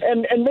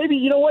 and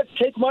maybe,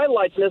 take my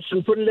likeness and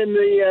and put it in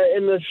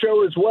the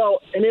show as well,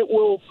 and it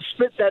will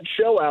spit that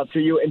show out to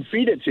you and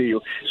feed it to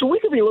you. So we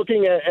could be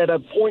looking at a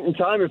point in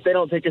time, if they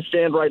don't take a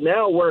stand right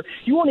now, where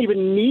you won't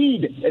even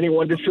need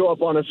anyone to show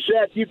up on a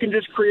set. You can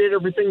just create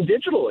everything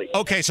digitally.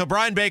 Okay, so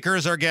Brian Baker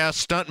is our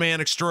guest, stuntman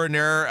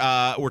extraordinaire.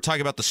 We're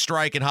talking about the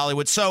strike in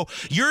Hollywood. So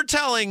you're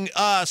telling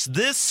us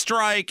this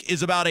strike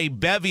is about a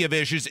bevy of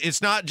issues.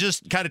 It's not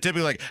just kind of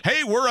typically like,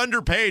 hey, we're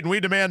underpaid and we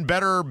demand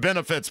better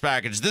benefits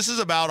package. This is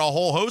about a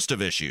whole host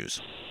of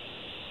issues.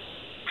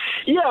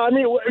 Yeah, I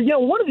mean,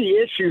 one of the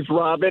issues,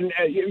 Rob, and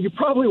you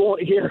probably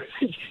won't hear,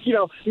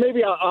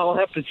 maybe I'll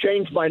have to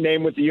change my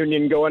name with the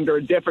union and go under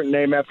a different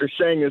name after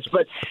saying this.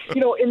 But,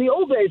 in the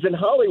old days in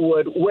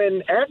Hollywood,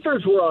 when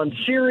actors were on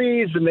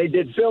series and they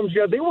did films,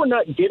 they were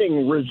not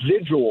getting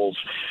residuals.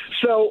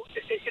 So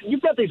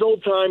you've got these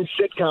old-time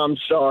sitcom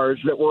stars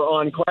that were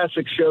on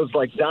classic shows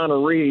like Donna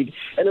Reed,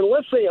 and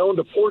unless they owned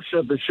a portion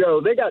of the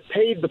show, they got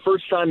paid the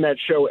first time that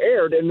show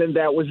aired, and then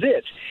that was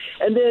it.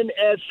 And then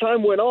as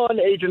time went on,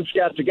 agents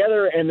got together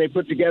and they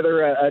put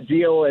together a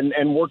deal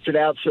and worked it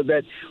out so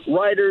that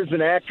writers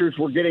and actors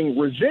were getting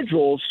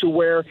residuals to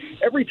where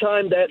every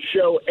time that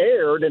show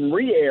aired and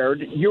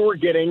re-aired, you were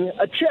getting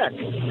a check.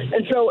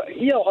 And so,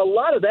 a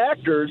lot of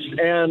actors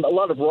and a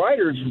lot of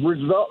writers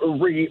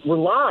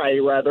rely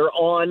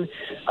on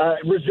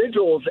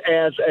residuals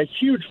as a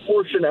huge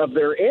portion of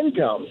their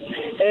income.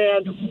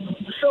 And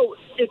so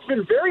it's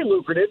been very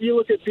lucrative. You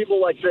look at people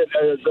like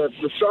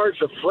the stars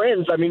of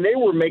Friends. I mean, they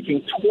were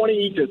making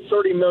 $20 to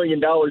 $30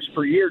 million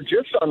per year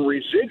just on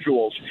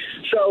residuals.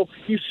 So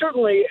you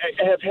certainly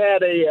have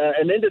had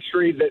an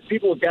industry that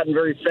people have gotten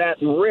very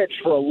fat and rich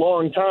for a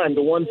long time,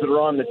 the ones that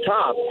are on the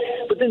top.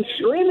 But then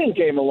streaming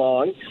came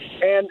along,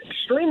 and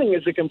streaming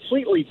is a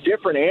completely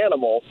different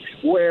animal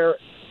where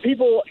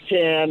people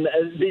can,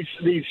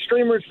 these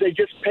streamers, they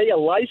just pay a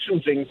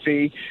licensing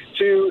fee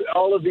to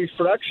all of these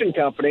production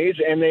companies,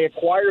 and they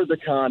acquire the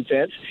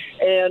content,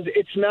 and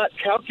it's not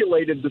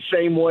calculated the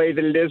same way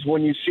that it is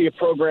when you see a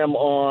program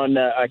on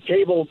a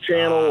cable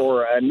channel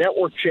or a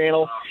network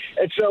channel.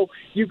 And so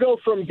you go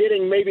from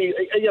getting maybe,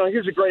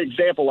 here's a great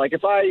example. Like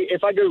if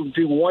I go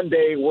do one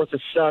day worth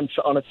of stunts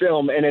on a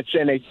film and it's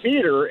in a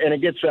theater and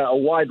it gets a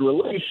wide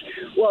release,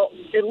 well,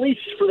 at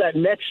least for that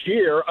next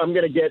year, I'm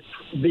going to get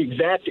the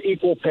exact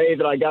equal pay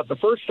that I got the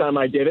first time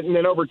I did it. And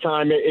then over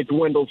time, it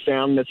dwindles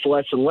down and it's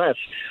less and less.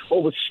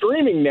 Well, with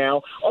streaming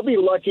now, I'll be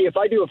lucky if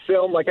I do a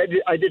film like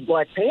I did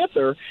Black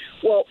Panther.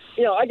 Well,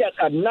 I got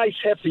a nice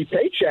hefty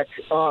paycheck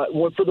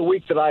for the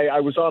week that I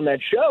was on that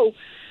show,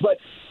 but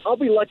I'll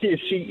be lucky to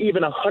see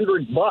even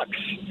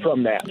 $100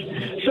 from that.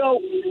 So,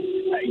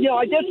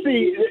 I guess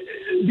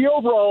the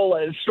overall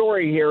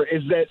story here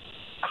is that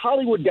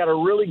Hollywood got a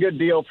really good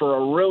deal for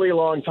a really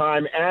long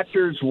time.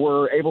 Actors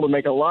were able to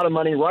make a lot of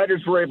money.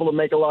 Writers were able to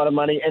make a lot of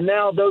money. And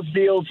now those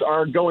deals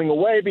are going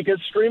away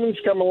because streaming's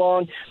come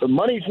along. The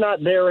money's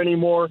not there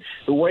anymore.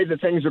 The way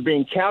that things are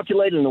being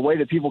calculated and the way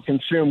that people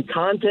consume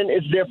content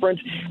is different.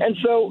 And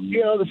so,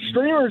 the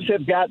streamers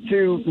have got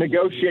to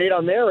negotiate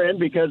on their end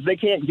because they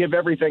can't give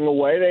everything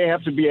away. They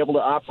have to be able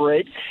to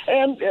operate.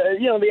 And,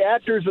 the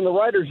actors and the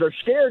writers are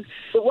scared.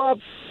 But, Rob,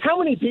 how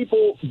many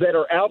people that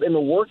are out in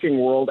the working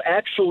world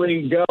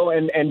actually go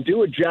and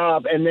do a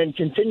job and then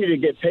continue to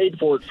get paid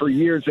for it for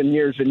years and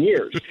years and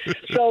years?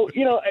 So,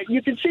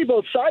 you can see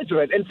both sides of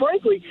it. And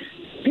frankly,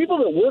 people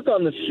that work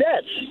on the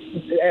sets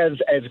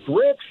as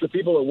grips, the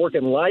people that work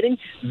in lighting,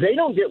 they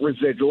don't get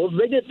residuals.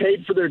 They get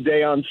paid for their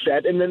day on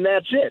set, and then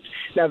that's it.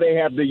 Now, they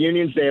have the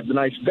unions, they have the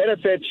nice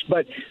benefits,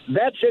 but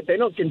that's it. They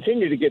don't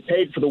continue to get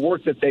paid for the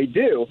work that they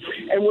do.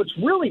 And what's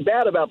really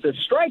bad about this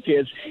strike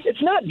is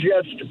it's not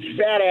just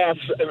fat-ass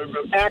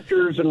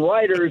actors and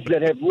writers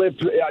that have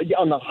lived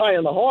on the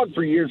hog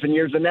for years and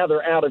years, and now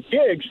they're out of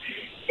gigs.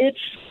 It's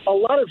a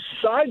lot of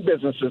side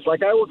businesses.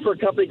 Like I work for a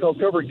company called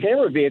Covert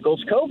Camera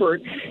Vehicles.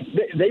 Covert,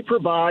 they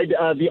provide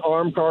the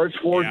arm cars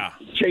for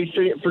chase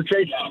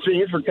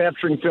scenes, for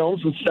capturing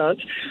films and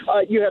stunts.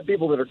 You have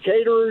people that are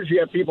caterers. You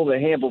have people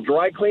that handle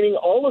dry cleaning.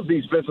 All of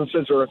these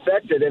businesses are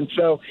affected, and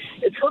so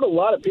it's hurt a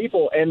lot of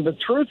people. And the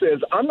truth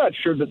is, I'm not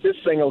sure that this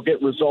thing will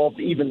get resolved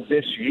even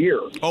this year.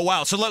 Oh,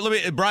 wow. So let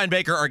me, Brian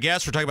Baker, our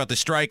guest, we're talking about the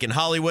strike in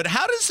Hollywood.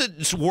 How does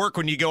it work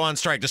when you go on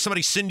strike? Does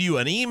somebody send you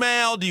an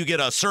email? Do you get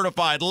a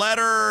certified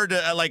letter?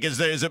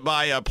 Is it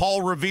by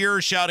Paul Revere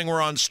shouting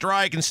we're on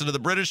strike instead of the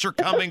British are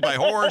coming by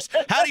horse?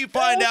 How do you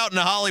find out in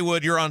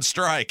Hollywood you're on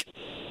strike?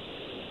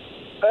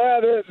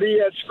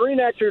 The Screen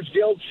Actors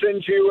Guild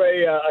sends you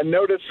a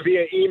notice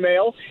via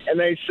email, and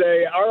they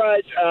say, all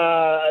right,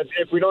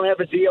 if we don't have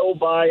a deal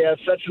by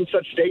such and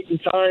such date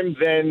and time,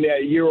 then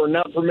you are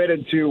not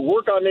permitted to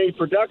work on any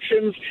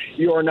productions.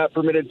 You are not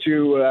permitted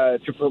to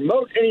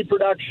promote any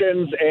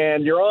productions,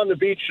 and you're on the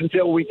beach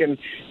until we can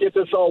get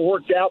this all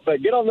worked out.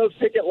 But get on those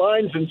picket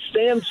lines and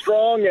stand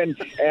strong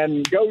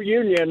and go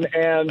union.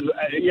 And,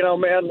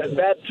 man,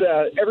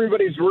 that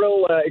everybody's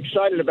real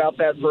excited about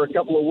that for a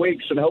couple of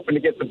weeks and hoping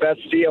to get the best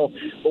deal.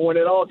 But when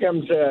it all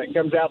comes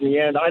out in the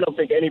end, I don't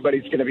think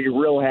anybody's going to be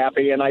real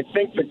happy. And I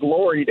think the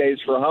glory days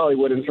for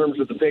Hollywood in terms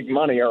of the big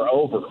money are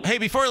over. Hey,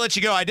 before I let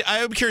you go,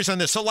 I'm curious on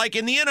this. So, like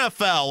in the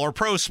NFL or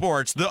pro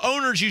sports, the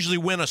owners usually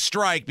win a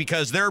strike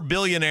because they're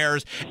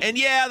billionaires. And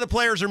yeah, the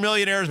players are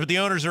millionaires, but the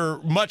owners are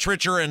much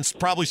richer and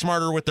probably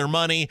smarter with their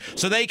money,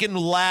 so they can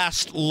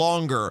last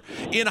longer.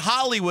 In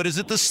Hollywood, is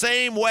it the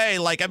same way?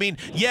 Like, I mean,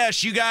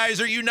 yes, you guys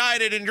are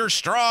united and you're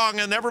strong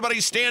and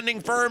everybody's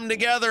standing firm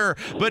together,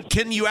 but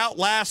can you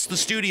outlast the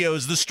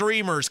studios, the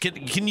streamers?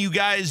 Can you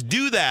guys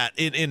do that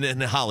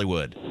in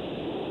Hollywood?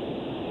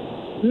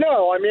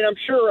 No, I mean, I'm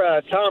sure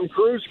Tom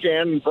Cruise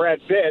can and Brad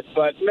Pitt,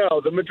 but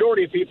no, the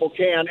majority of people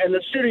can, and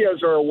the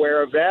studios are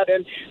aware of that,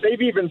 and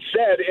they've even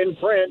said in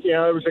print, you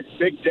know, there was a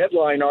big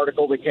Deadline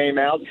article that came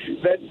out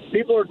that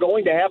people are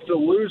going to have to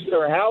lose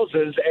their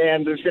houses,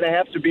 and there's going to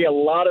have to be a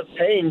lot of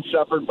pain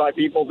suffered by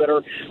people that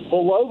are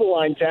below the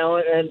line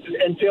talent and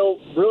until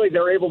really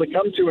they're able to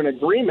come to an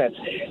agreement.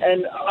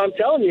 And I'm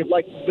telling you,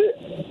 like,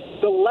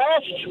 the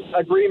last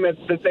agreement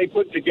that they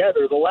put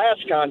together, the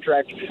last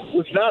contract,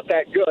 was not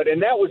that good, and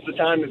that was the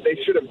time that they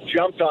should have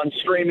jumped on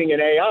streaming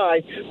and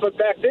AI. But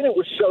back then it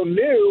was so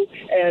new,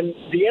 and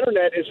the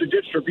internet as a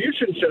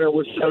distribution center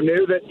was so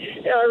new that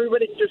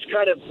everybody just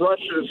kind of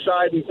brushed it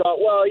aside and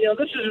thought, well,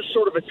 this is just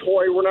sort of a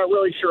toy. We're not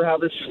really sure how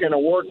this is going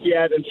to work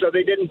yet, and so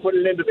they didn't put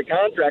it into the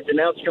contract, and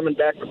now it's coming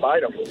back to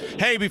bite them.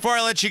 Hey, before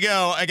I let you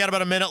go, I got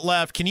about a minute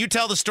left. Can you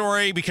tell the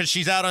story, because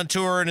she's out on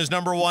tour and is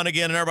 #1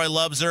 again and everybody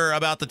loves her,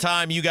 about the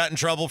time you got in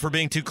trouble for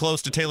being too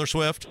close to Taylor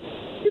Swift?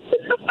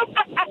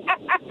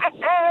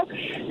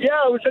 Yeah,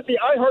 I was at the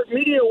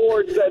iHeartMedia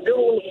Awards doing a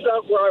little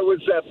stuff where I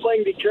was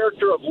playing the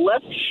character of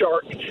Left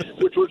Shark,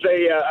 which was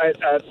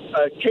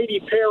a Katy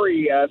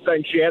Perry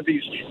thing. She had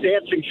these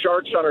dancing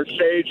sharks on her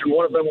stage, and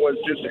one of them was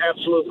just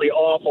absolutely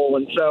awful.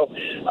 And so,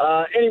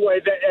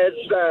 anyway,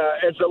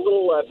 as a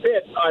little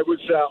bit, I was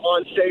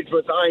on stage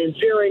with Ian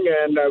Ziering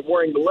and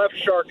wearing the Left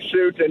Shark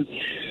suit. And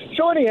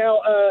so anyhow,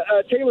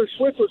 Taylor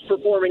Swift was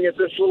performing at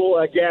this little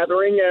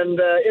gathering, and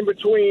in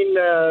between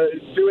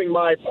doing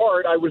my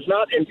part, I was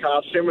not in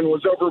costume and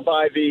was over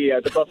by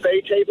the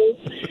buffet table.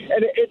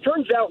 And it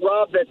turns out,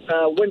 Rob, that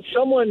when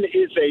someone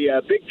is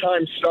a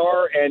big-time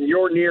star and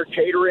you're near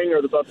catering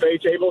or the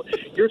buffet table,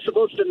 you're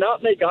supposed to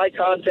not make eye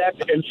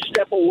contact and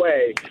step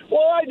away.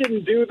 Well, I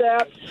didn't do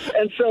that,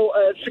 and so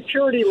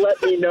security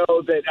let me know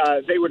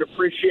that they would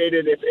appreciate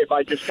it if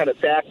I just kind of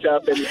backed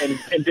up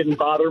and didn't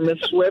bother Miss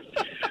Swift.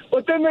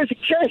 But then the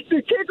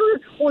kicker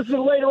was that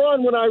later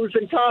on, when I was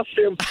in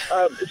costume,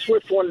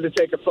 Swift wanted to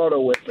take a photo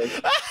with me.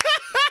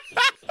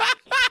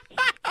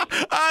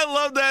 I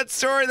love that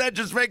story. That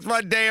just makes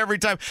my day every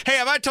time. Hey,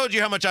 have I told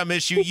you how much I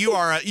miss you? You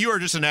are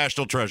just a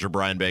national treasure,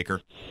 Brian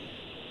Baker.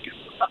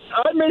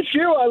 I miss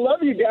you. I love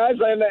you guys,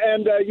 and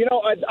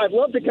I'd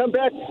love to come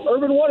back.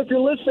 Urban One, if you're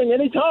listening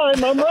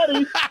anytime, I'm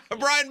ready.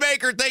 Brian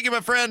Baker, thank you,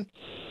 my friend.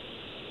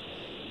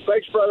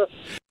 Thanks, brother.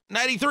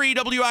 93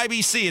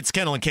 WIBC. It's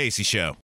Kendall and Casey Show.